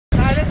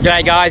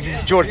G'day guys, this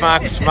is George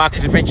Marcus from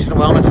Marcus Adventures and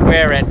Wellness.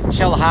 We're at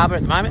Shell Harbour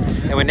at the moment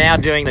and we're now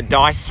doing the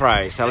dice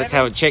throw. So let's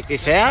have a check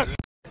this out.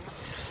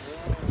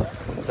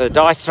 So the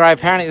dice throw,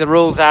 apparently the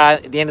rules are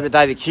at the end of the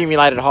day the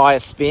accumulated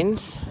highest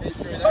spins.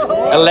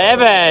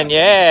 11,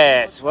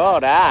 yes, well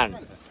done.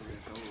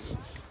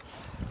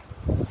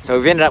 So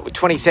we've ended up with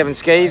 27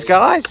 skis,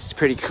 guys. It's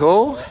pretty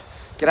cool.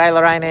 G'day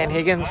Lorraine Ann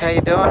Higgins, how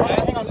you doing?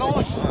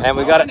 And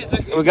we've got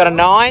a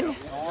 9.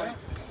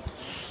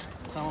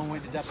 Someone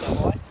went to duck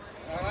that way.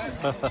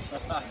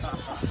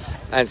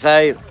 And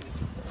so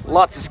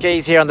lots of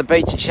skis here on the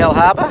beach at Shell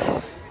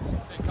Harbour.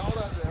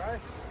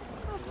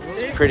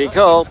 Pretty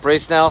cool.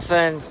 Bruce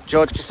Nelson,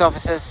 George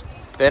Christopherson,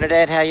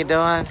 Bernadette, how you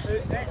doing?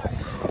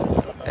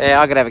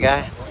 Yeah, I could have a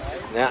go.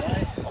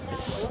 Yeah.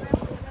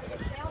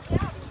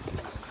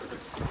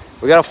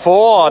 We got a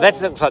 4.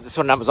 That looks like the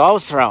sort of numbers I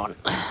was throwing.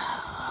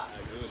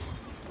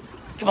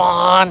 Come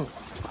on.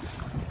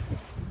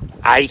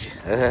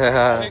 8.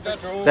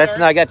 That's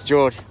no, that's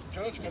George.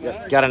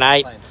 Got an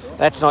 8.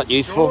 That's not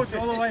useful. George,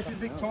 all the way from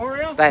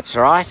Victoria. That's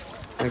right.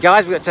 And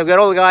guys, we've got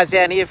all the guys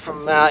down here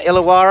from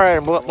Illawarra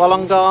and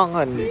Wollongong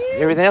and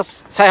everything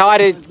else. Say hi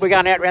to, we're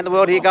going out around the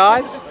world here,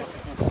 guys.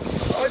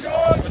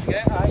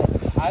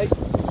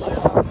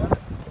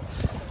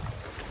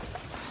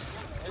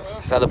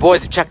 So the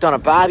boys have chucked on a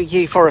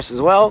barbecue for us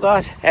as well,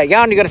 guys. How you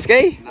going? You got a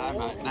ski? No,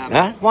 mate.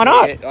 No? Why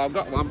not? Yeah, I've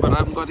got one, but I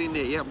haven't got in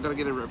there yet. I've got to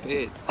get it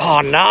repaired.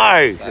 Oh,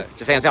 no. So-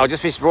 Just hang on, I'll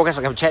just finish the broadcast.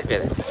 I'll come chat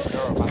with you.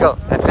 Cool.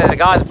 And so the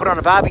guys put on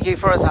a barbecue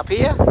for us up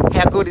here.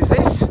 How good is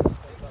this?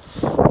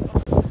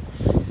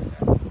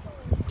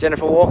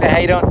 Jennifer Walker, how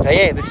you doing? So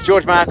yeah, this is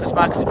George Marcus,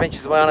 Marcus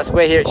Adventures and Wellness.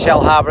 We're here at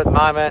Shell Harbour at the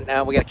moment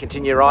and we're going to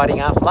continue riding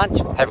after lunch.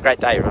 Have a great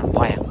day, everyone.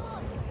 Bye.